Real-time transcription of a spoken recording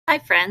Hi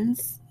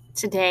friends!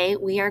 Today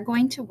we are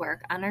going to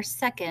work on our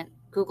second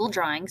Google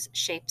Drawings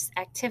Shapes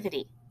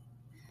activity.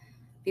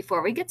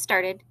 Before we get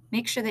started,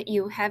 make sure that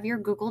you have your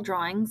Google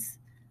Drawings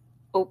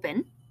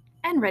open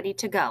and ready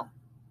to go.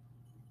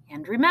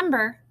 And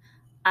remember,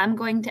 I'm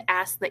going to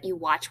ask that you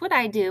watch what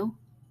I do,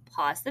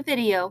 pause the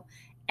video,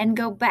 and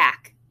go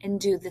back and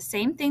do the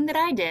same thing that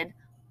I did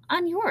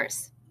on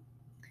yours.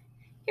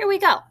 Here we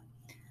go.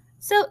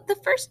 So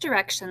the first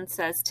direction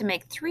says to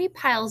make 3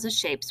 piles of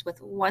shapes with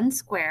 1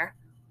 square,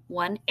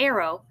 1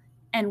 arrow,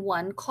 and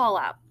 1 call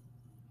out.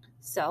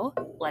 So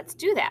let's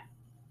do that.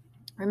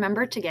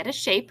 Remember, to get a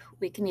shape,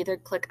 we can either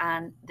click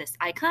on this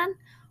icon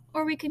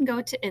or we can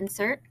go to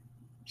Insert,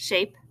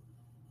 Shape,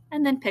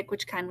 and then pick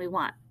which kind we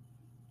want.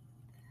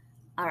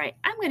 All right,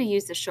 I'm going to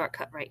use the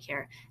shortcut right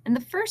here. And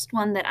the first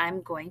one that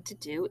I'm going to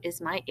do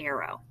is my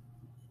arrow.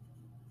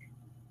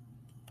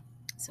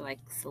 So I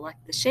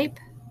select the shape.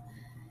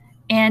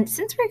 And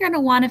since we're going to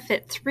want to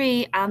fit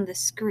 3 on the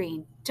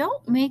screen,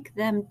 don't make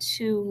them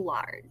too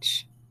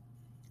large.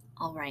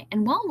 All right,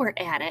 and while we're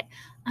at it,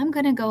 I'm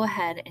going to go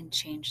ahead and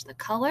change the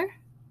color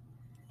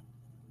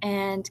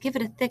and give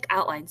it a thick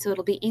outline so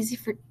it'll be easy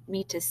for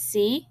me to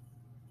see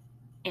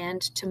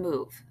and to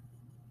move.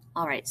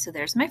 All right, so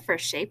there's my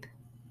first shape.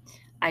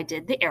 I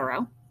did the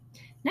arrow.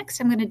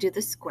 Next, I'm going to do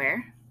the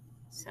square.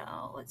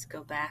 So let's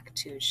go back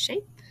to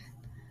shape.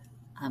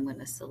 I'm going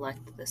to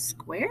select the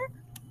square.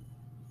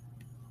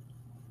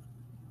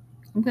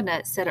 I'm going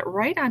to set it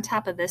right on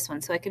top of this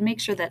one so I can make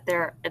sure that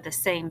they're the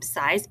same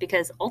size,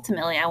 because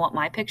ultimately I want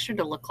my picture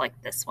to look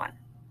like this one.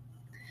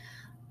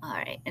 All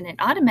right, and it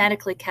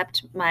automatically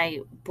kept my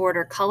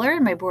border color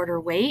and my border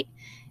weight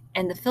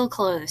and the fill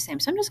color the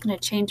same. So I'm just going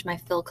to change my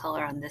fill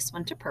color on this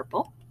one to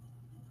purple.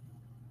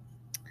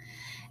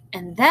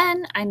 And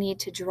then I need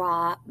to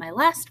draw my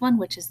last one,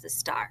 which is the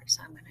star.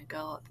 So I'm going to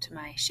go up to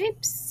my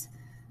shapes.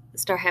 The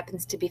star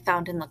happens to be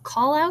found in the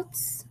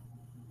callouts.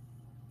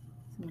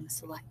 I'm going to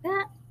select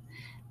that.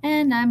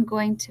 And I'm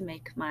going to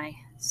make my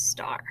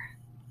star.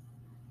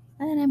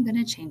 And I'm going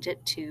to change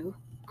it to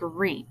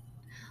green.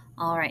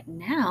 All right,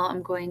 now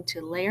I'm going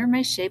to layer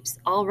my shapes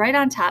all right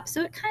on top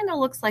so it kind of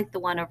looks like the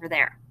one over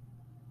there.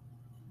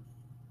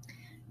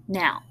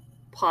 Now,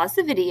 pause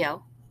the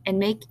video and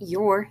make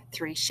your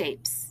 3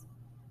 shapes.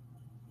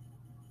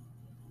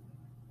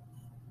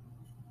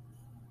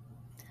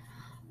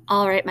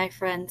 All right, my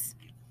friends.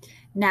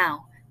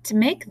 Now, to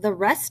make the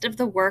rest of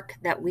the work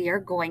that we are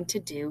going to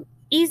do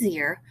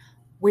easier,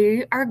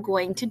 we are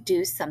going to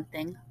do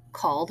something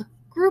called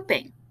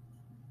grouping.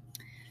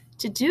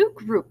 To do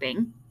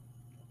grouping,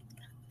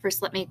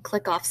 first let me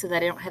click off so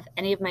that I don't have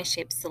any of my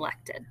shapes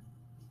selected.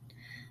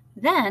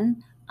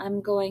 Then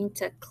I'm going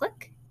to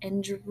click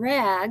and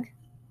drag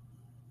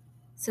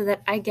so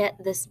that I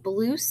get this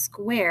blue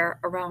square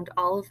around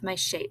all of my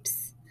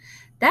shapes.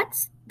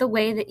 That's the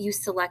way that you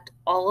select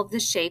all of the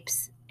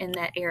shapes in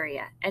that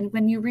area. And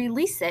when you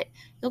release it,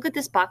 you'll get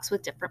this box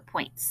with different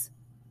points.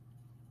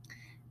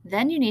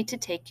 Then you need to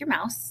take your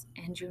mouse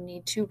and you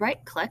need to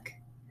right click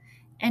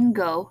and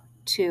go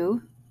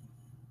to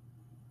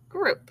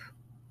Group.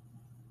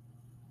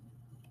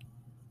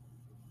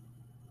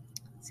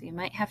 So you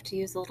might have to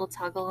use a little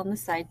toggle on the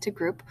side to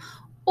group,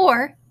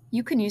 or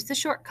you can use the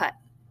shortcut,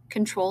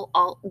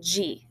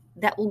 Control-Alt-G.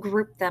 That will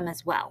group them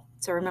as well.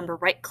 So remember,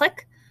 right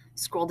click,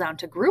 scroll down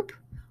to Group,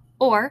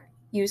 or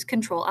use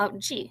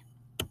Control-Alt-G.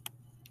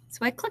 So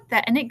I clicked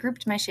that and it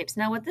grouped my shapes.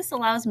 Now what this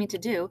allows me to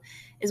do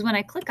is when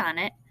I click on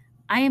it,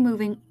 I am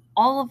moving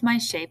all of my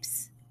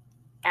shapes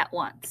at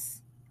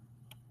once.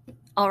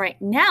 All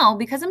right, now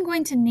because I'm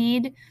going to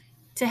need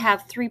to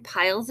have 3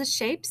 piles of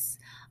shapes,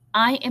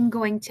 I am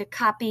going to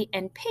copy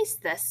and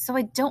paste this so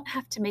I don't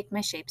have to make my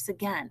shapes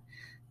again.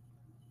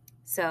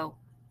 So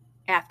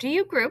after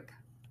you group,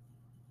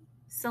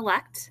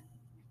 select,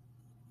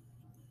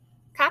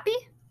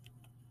 copy,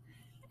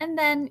 and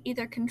then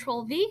either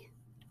Control-V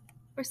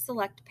or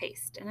select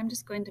paste. And I'm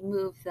just going to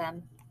move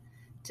them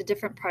to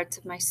different parts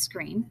of my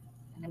screen.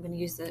 And I'm going to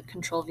use the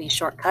Control-V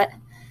shortcut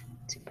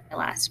to get my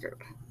last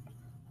group.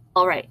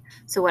 All right,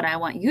 so what I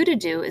want you to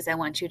do is I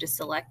want you to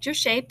select your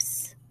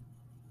shapes.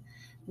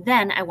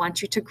 Then I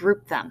want you to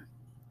group them.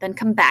 Then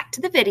come back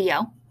to the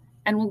video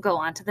and we'll go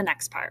on to the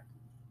next part.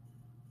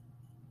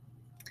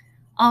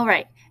 All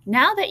right,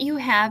 now that you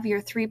have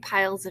your 3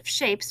 piles of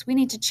shapes, we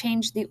need to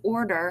change the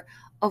order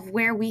of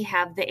where we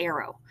have the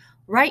arrow.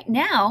 Right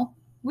now,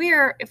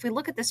 if we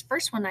look at this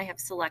first one I have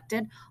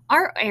selected,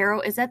 our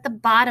arrow is at the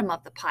bottom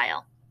of the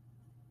pile.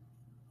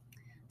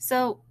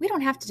 So we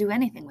don't have to do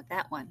anything with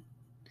that one.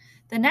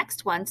 The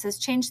next one says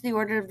change the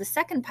order of the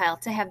second pile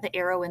to have the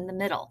arrow in the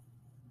middle.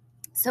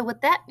 So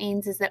what that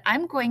means is that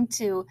I'm going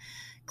to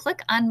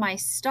click on my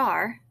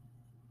star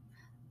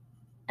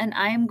and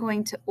I am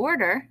going to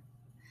order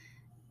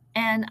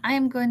and I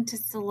am going to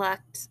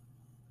select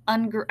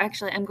ungroup.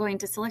 Actually, I'm going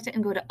to select it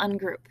and go to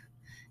ungroup.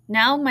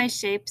 Now my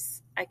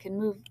shapes, I can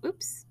move,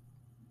 oops.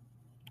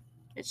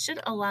 It should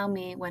allow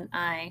me when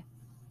I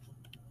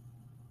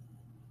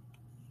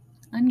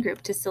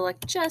ungroup to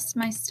select just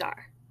my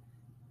star.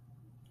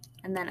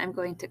 And then I'm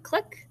going to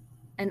click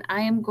and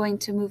I am going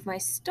to move my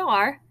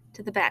star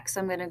to the back.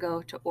 So I'm going to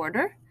go to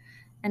Order,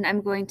 and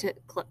I'm going to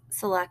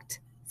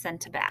select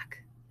Send to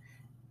Back.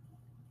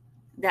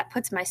 That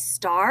puts my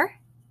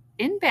star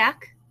in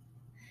back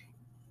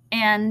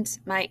and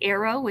my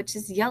arrow, which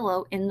is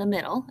yellow, in the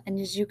middle. And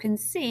as you can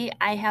see,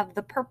 I have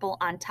the purple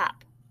on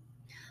top.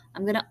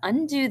 I'm going to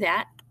undo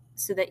that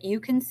so that you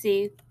can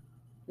see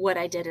what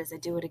I did as I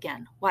do it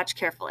again. Watch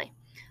carefully.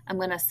 I'm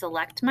going to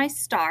select my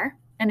star,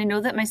 and I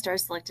know that my star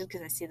is selected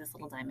because I see this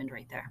little diamond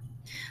right there.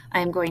 I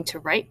am going to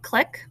right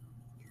click.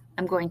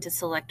 I'm going to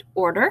select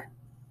Order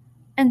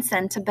and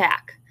Send to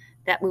Back.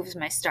 That moves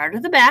my star to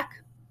the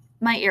back,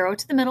 my arrow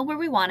to the middle where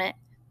we want it,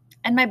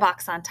 and my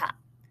box on top.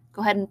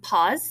 Go ahead and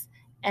pause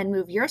and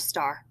move your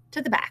star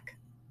to the back.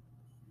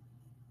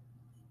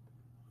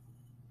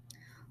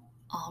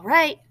 All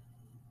right,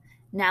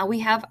 now we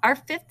have our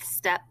fifth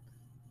step.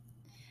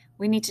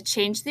 We need to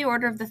change the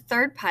order of the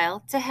third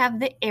pile to have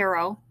the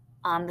arrow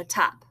on the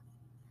top.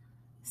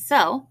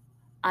 So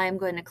I'm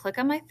going to click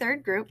on my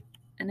third group,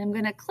 and I'm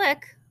going to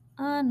click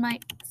on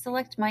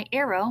select my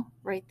arrow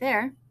right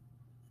there.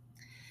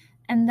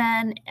 And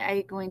then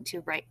I'm going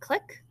to right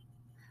click.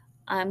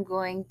 I'm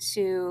going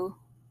to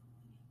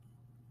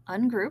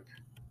ungroup.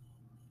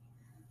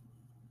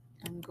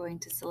 I'm going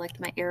to select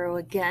my arrow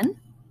again,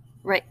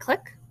 right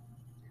click,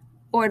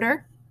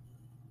 Order.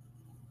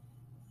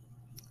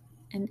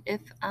 And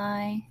if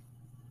I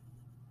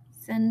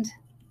send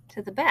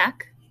to the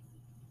back,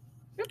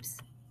 oops,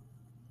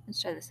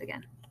 let's try this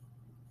again.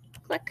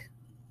 Click,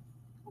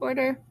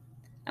 Order.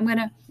 I'm going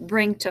to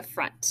bring to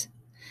front.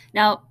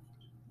 Now,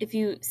 if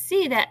you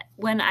see that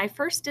when I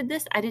first did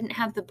this, I didn't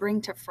have the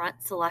bring to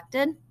front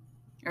selected,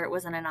 or it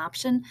wasn't an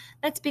option.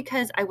 That's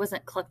because I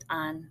wasn't clicked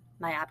on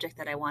my object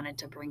that I wanted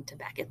to bring to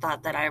back. It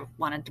thought that I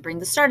wanted to bring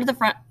the star to the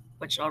front,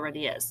 which it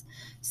already is.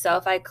 So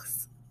if I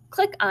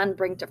click on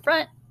bring to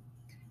front,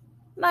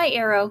 my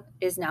arrow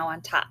is now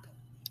on top.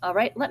 All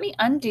right, let me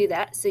undo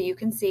that so you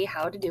can see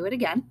how to do it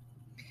again.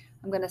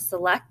 I'm going to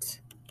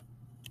select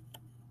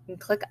and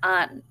click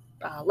on,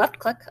 left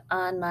click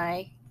on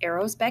my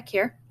arrows back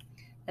here.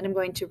 Then I'm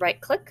going to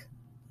right click,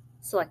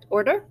 select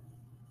Order,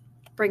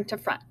 bring to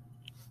front.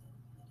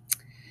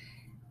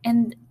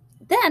 And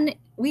then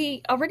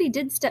we already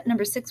did step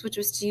number 6, which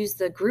was to use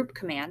the group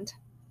command.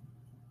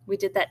 We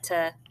did that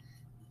to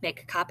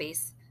make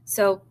copies.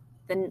 So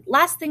the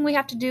last thing we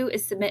have to do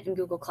is submit in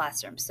Google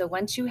Classroom. So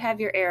once you have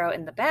your arrow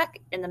in the back,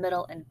 in the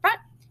middle, and front,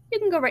 you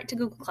can go right to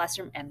Google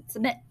Classroom and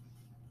submit.